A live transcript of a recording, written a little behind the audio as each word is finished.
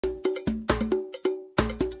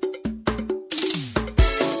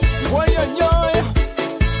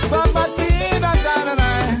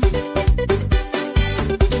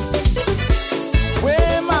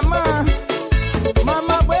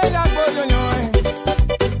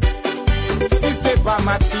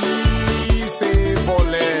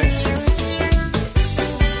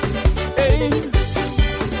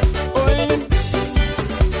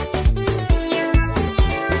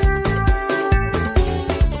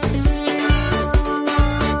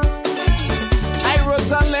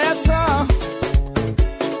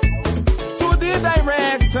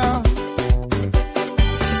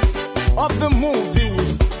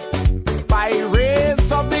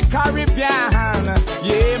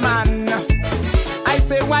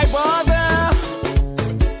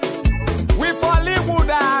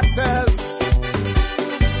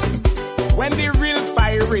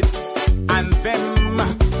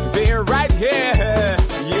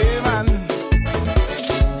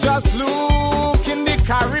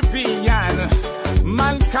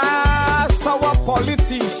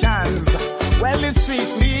politicians. Well, it's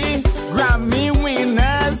strictly Grammy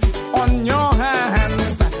winners on your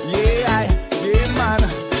hands. Yeah, man.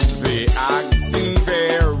 They acting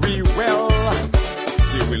very well.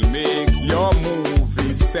 They will make your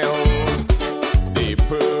movie sell. They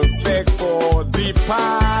perfect for the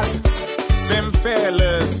part. Them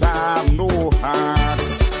fellas have no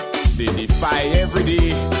hearts. They defy every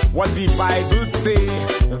day what the Bible say,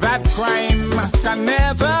 that crime can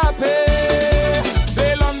never pay.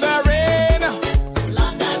 They launder rain,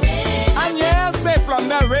 and yes, they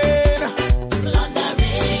plunder rain,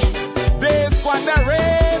 they squander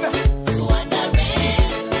rain,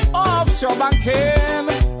 offshore banking,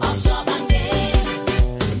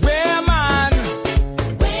 where man,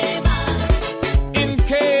 in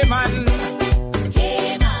Cayman.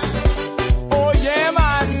 Oh yeah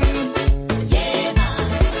man,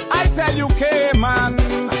 I tell you Cayman,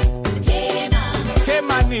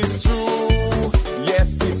 Cayman is true,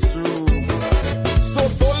 yes it's true. So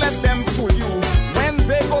don't let them fool you when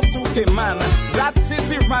they go to Cayman. That is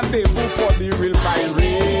the rendezvous for the real pirates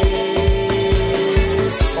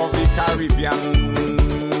of the Caribbean.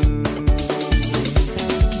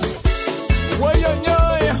 Woy yo yo,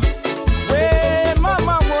 way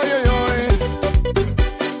mama woy yo yo,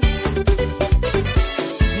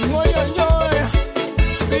 woy yo yo,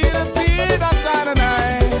 still did I got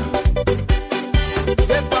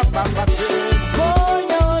say papa papa, woy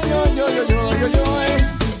yo yo yo yo yo yo yo,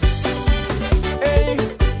 hey,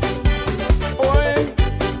 oi,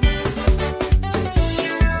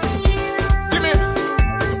 give me.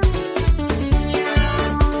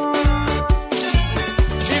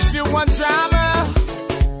 If you want drama,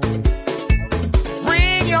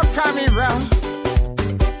 bring your camera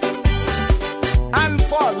and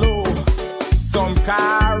follow some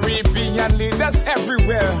Caribbean leaders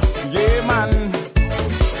everywhere. Yeah, man.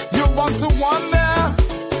 You want to wonder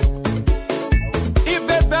if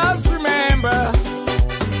they does remember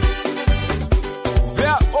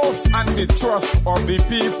their oath and the trust of the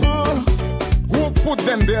people who put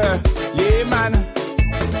them there. Yeah, man.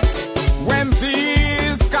 When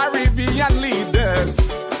these Caribbean leaders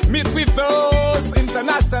meet with those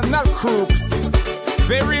international crooks,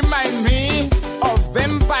 they remind me of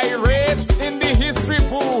them pirates in the history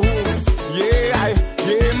books. Yeah,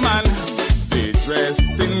 man. They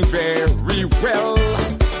dressing very well.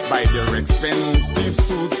 By their expensive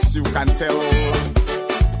suits, you can tell.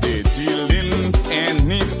 They deal in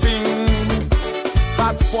anything.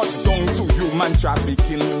 Passports down to human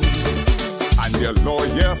trafficking. And their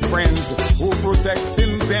lawyer friends who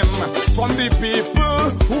protecting them from the people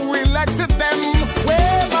who elected them.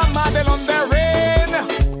 Where mama they launder rain,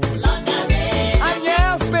 and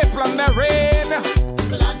yes they plunder rain,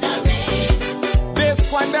 they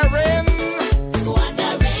squander rain,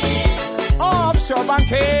 offshore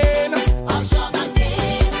banking,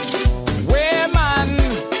 where man,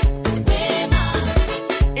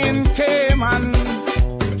 in Cayman.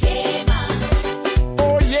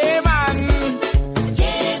 Oh yeah man,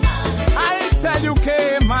 I tell you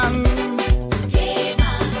Cayman,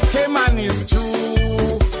 Cayman is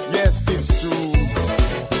true, yes it's true.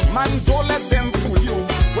 Man, don't let them fool you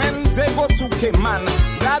when they go to Cayman.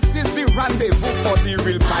 That is the rendezvous for the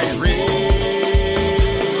real pirates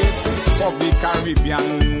of the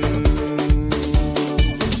Caribbean.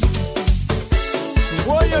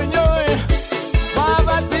 Woy yo yo,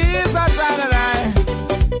 poverty's a tragedy.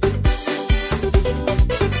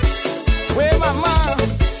 Where mama,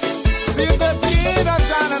 see the teen a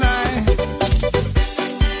tragedy.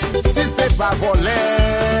 Si c'est pas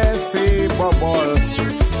voler, c'est pas vol.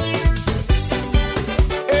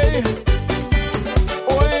 Hey,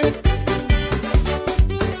 oi.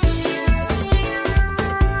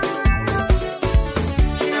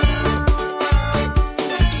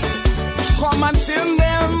 Come and film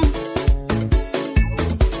them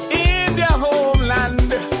in their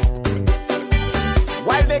homeland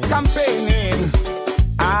while they campaigning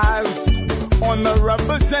as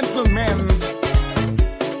honorable gentlemen.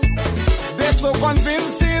 They're so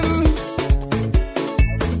convincing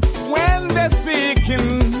when they're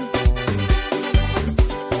speaking.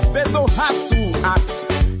 They don't have to act,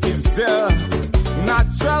 it's their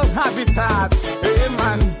natural habitat. Hey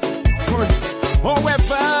man.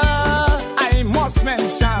 However, I must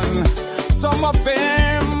mention some of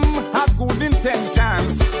them have good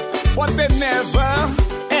intentions, but they never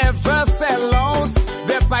ever sell out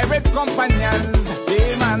their pirate companions.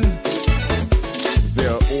 Hey man.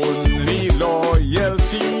 Their only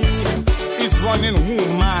loyalty is running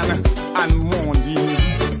woman and money.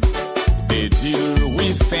 They deal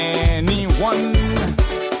with anyone,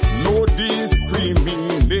 no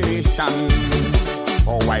discrimination.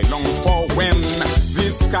 I long for when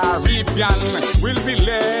this Caribbean will be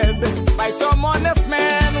led by some honest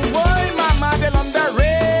men. Boy, mama, they plunder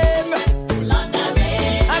rain.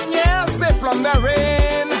 And yes, they plunder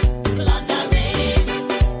rain.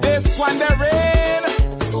 They squander rain.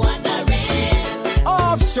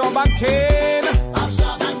 Offshore banking.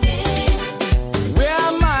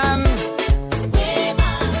 Where man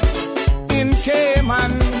in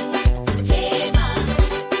Cayman.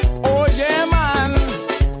 Oh yeah man.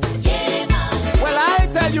 Well, I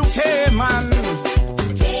tell you, Cayman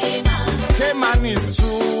is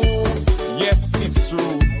true. Yes, it's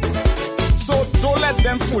true. So don't let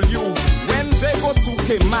them fool you. When they go to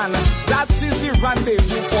Cayman, that is the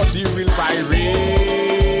rendezvous for the real pirates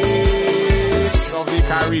of the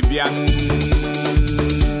Caribbean.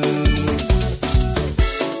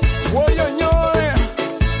 Whoa, yo,